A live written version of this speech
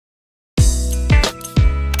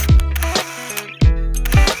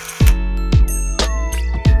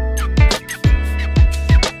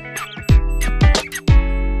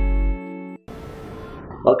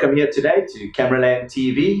Welcome here today to Cameraland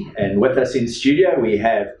TV, and with us in studio we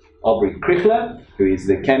have Aubrey Krichler, who is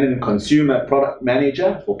the Canon Consumer Product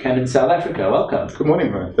Manager for Canon South Africa. Welcome. Good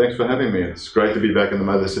morning, man. Thanks for having me. It's great to be back in the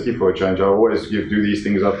mother city for a change. I always do these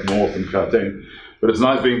things up north in Gauteng, but it's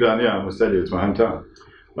nice being down here. I must tell you, it's my hometown.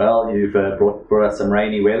 Well, you've brought us some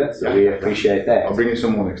rainy weather, so we appreciate that. I'll bring you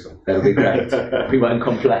some more next time. That'll be great. We won't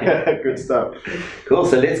complain. Good stuff. Cool,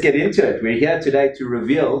 so let's get into it. We're here today to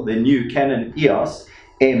reveal the new Canon EOS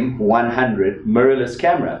M100 mirrorless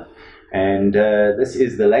camera. And this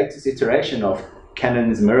is the latest iteration of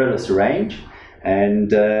Canon's mirrorless range.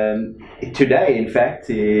 And today, in fact,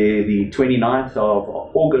 the 29th of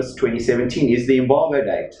August 2017 is the embargo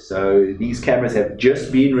date. So these cameras have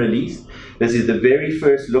just been released. This is the very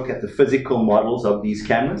first look at the physical models of these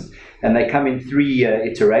cameras. And they come in three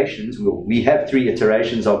iterations. We have three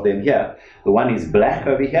iterations of them here. The one is black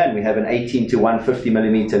over here, and we have an 18 to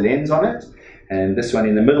 150mm lens on it. And this one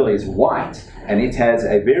in the middle is white, and it has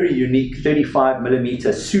a very unique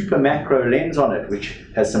 35mm super macro lens on it, which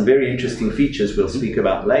has some very interesting features we'll speak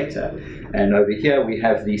about later. And over here we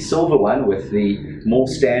have the silver one with the more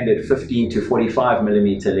standard 15 to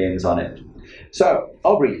 45mm lens on it. So,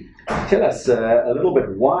 Aubrey, tell us a little bit,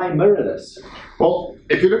 why mirrorless? Well,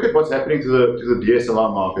 if you look at what's happening to the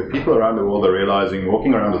DSLR market, people around the world are realizing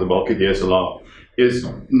walking around with a bulky DSLR is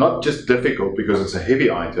not just difficult because it's a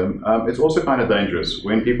heavy item, it's also kind of dangerous.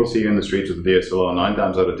 When people see you in the streets with a DSLR, 9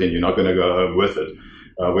 times out of 10 you're not going to go home with it.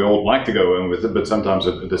 We all like to go home with it, but sometimes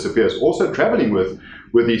it disappears. Also, traveling with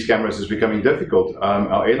these cameras is becoming difficult.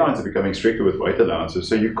 Our airlines are becoming stricter with weight allowances,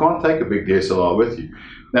 so you can't take a big DSLR with you.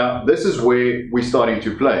 Now, this is where we're starting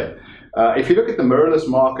to play. If you look at the mirrorless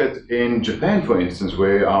market in Japan, for instance,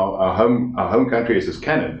 where our home country is as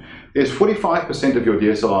Canon, there's 45% of your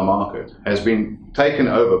DSLR market has been taken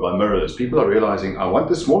over by mirrorless. People are realizing, I want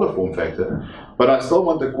the smaller form factor, but I still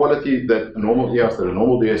want the quality that a normal EOS, that a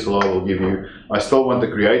normal DSLR will give you. I still want the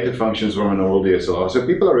creative functions from a normal DSLR. So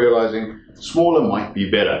people are realizing smaller might be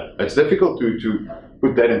better. It's difficult to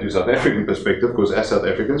put that into South African perspective, because as South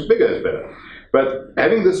Africans, bigger is better. But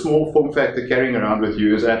having the small form factor carrying around with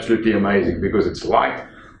you is absolutely amazing, because it's light,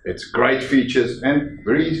 it's great features, and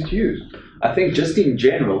very easy to use. I think just in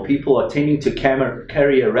general, people are tending to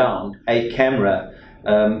carry around a camera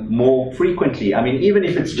more frequently. I mean, even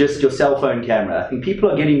if it's just your cell phone camera, I think people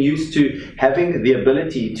are getting used to having the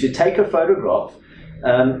ability to take a photograph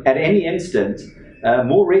at any instant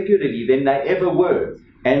more regularly than they ever were.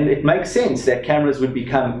 And it makes sense that cameras would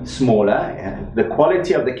become smaller, and the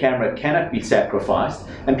quality of the camera cannot be sacrificed,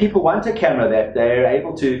 and people want a camera that they're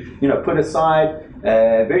able to, put aside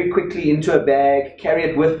very quickly into a bag, carry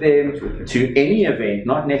it with them to any event,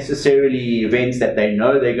 not necessarily events that they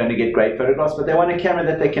know they're going to get great photographs, but they want a camera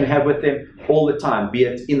that they can have with them all the time, be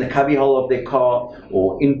it in the cubbyhole of their car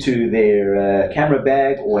or into their camera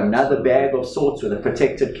bag or another bag of sorts with a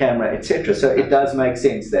protected camera, etc. So it does make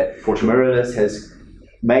sense that mirrorless has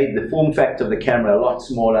made the form factor of the camera a lot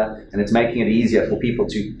smaller, and it's making it easier for people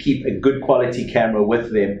to keep a good quality camera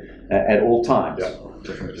with them at all times. Yeah,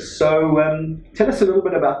 definitely. So tell us a little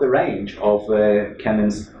bit about the range of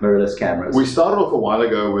Canon's mirrorless cameras. We started off a while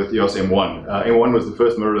ago with EOS M1. M1 was the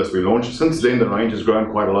first mirrorless we launched. Since then, the range has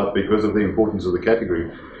grown quite a lot because of the importance of the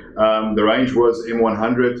category. The range was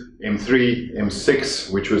M100, M3,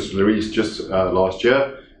 M6, which was released just last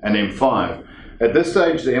year, and M5. At this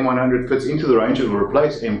stage, the M100 fits into the range. It will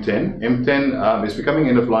replace M10. M10 is becoming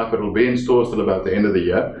end of life. It will be in stores till about the end of the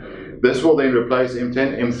year. This will then replace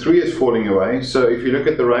M10. M3 is falling away. So if you look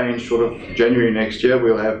at the range, sort of January next year,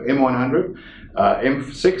 we'll have M100,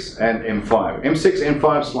 M6, and M5. M6,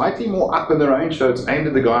 M5 slightly more up in the range, so it's aimed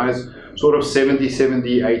at the guys sort of 70,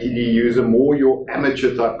 80D user, more your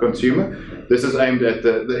amateur type consumer. This is aimed at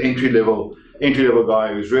the entry level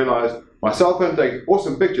guy who's realized, my cell phone takes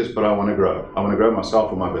awesome pictures, but I want to grow. I want to grow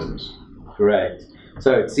myself or my business. Great.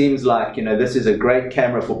 So it seems like, this is a great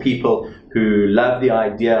camera for people who love the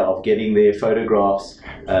idea of getting their photographs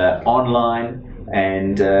online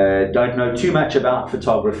and don't know too much about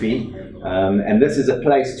photography. And this is a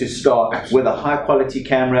place to start with a high quality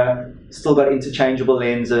camera, still got interchangeable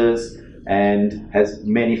lenses, and has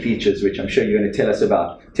many features which I'm sure you're going to tell us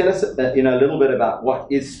about. Tell us a little bit about what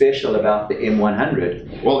is special about the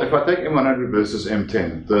M100. Well, if I take M100 versus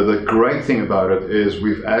M10, the great thing about it is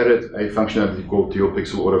we've added a functionality called dual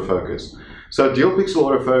pixel autofocus. So dual pixel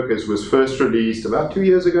autofocus was first released about 2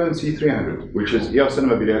 years ago in C300, which is EOS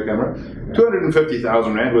cinema video camera.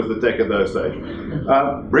 250,000 Rand was the tech at that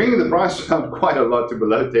stage. Bringing the price down quite a lot to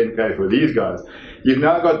below 10K for these guys. You've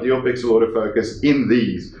now got dual pixel autofocus in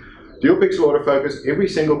these. Dual pixel autofocus, every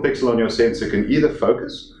single pixel on your sensor can either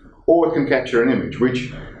focus or it can capture an image,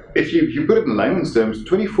 which, if you put it in layman's terms,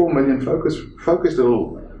 24 million focused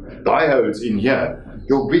little diodes in here,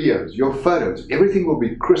 your videos, your photos, everything will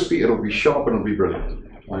be crispy, it'll be sharp, and it'll be brilliant.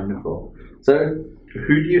 Wonderful. So,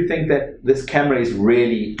 who do you think that this camera is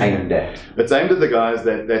really aimed at? It's aimed at the guys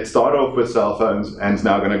that start off with cell phones and is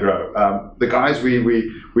now going to grow. The guys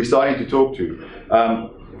we're starting to talk to,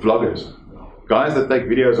 vloggers, guys that take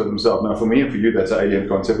videos of themselves. Now, for me and for you, that's an alien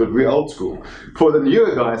concept, but we're old school. For the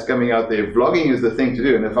newer guys coming out there, vlogging is the thing to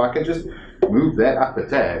do. And if I can just move that up a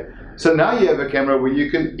tag. So now you have a camera where you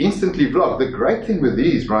can instantly vlog. The great thing with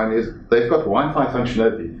these, Brian, is they've got Wi-Fi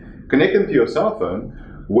functionality. Connect them to your cell phone.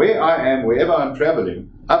 Where I am, wherever I'm traveling,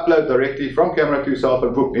 upload directly from camera to cell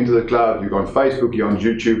phone, put into the cloud. You're on Facebook, you're on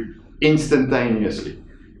YouTube, instantaneously.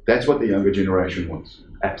 That's what the younger generation wants.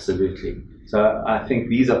 Absolutely. So I think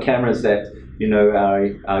these are cameras that, you know,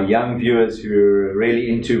 our young viewers who are really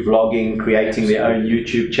into vlogging, creating their own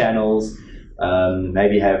YouTube channels,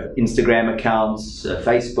 maybe have Instagram accounts,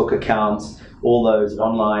 Facebook accounts, all those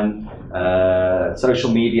online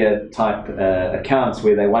social media type accounts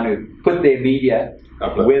where they want to put their media,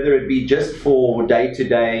 whether it be just for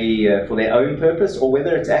day-to-day, for their own purpose, or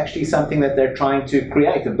whether it's actually something that they're trying to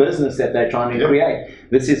create, a business that they're trying to create.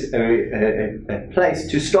 This is a place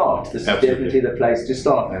to start. This is definitely the place to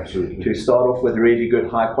start. Absolutely. To start off with really good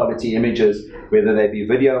high-quality images, whether they be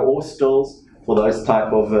video or stills, for those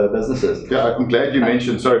type of businesses. Yeah, I'm glad you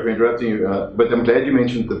mentioned, sorry for interrupting you, but I'm glad you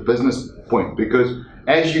mentioned the business point, because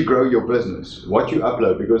as you grow your business, what you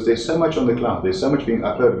upload, because there's so much on the cloud, there's so much being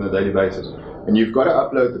uploaded on a daily basis, and you've got to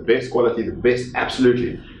upload the best quality, the best,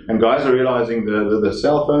 absolutely. And guys are realizing the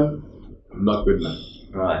cell phone, not good enough.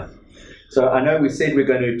 Right. So I know we said we're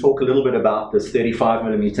going to talk a little bit about this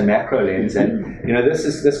 35mm macro lens, and you know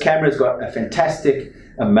this camera's got a fantastic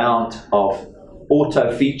amount of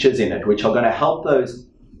auto features in it, which are going to help those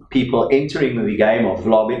people entering the game of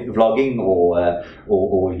vlogging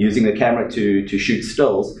or using the camera to shoot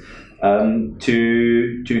stills,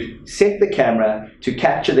 to set the camera to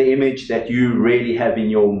capture the image that you really have in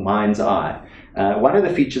your mind's eye. One of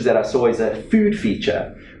the features that I saw is a food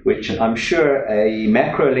feature, which I'm sure a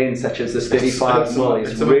macro lens such as this 35mm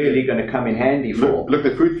is really going to come in handy for. Look,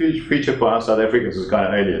 the food feature for us South Africans is kind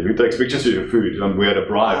of alien. Who takes pictures of your food and we had a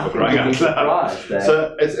bribe for crying out loud.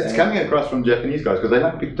 So it's coming across from Japanese guys because they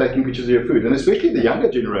like taking pictures of your food, and especially the younger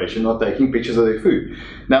generation not taking pictures of their food.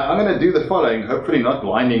 Now I'm going to do the following, hopefully not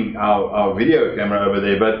blinding our video camera over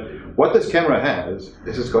there, but what this camera has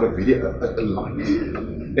is it's got a light.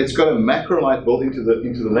 It's got a macro light built into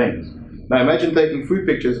the lens. Now imagine taking food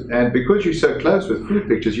pictures, and because you're so close with food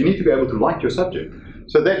pictures, you need to be able to light your subject.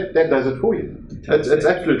 So that does it for you. It's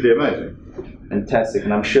absolutely amazing. Fantastic,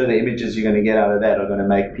 and I'm sure the images you're going to get out of that are going to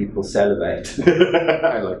make people salivate.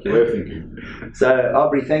 I like your way of thinking. So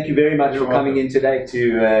Aubrey, thank you very much for coming in today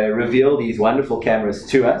to reveal these wonderful cameras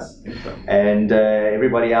to us. And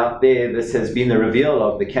everybody out there, this has been the reveal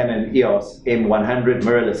of the Canon EOS M100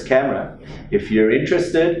 Mirrorless camera. If you're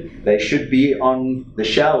interested, they should be on the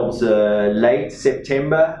shelves late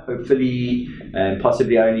September, hopefully, and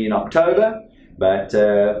possibly only in October. But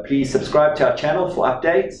please subscribe to our channel for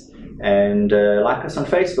updates, and like us on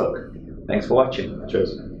Facebook. Thanks for watching.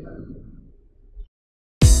 Cheers.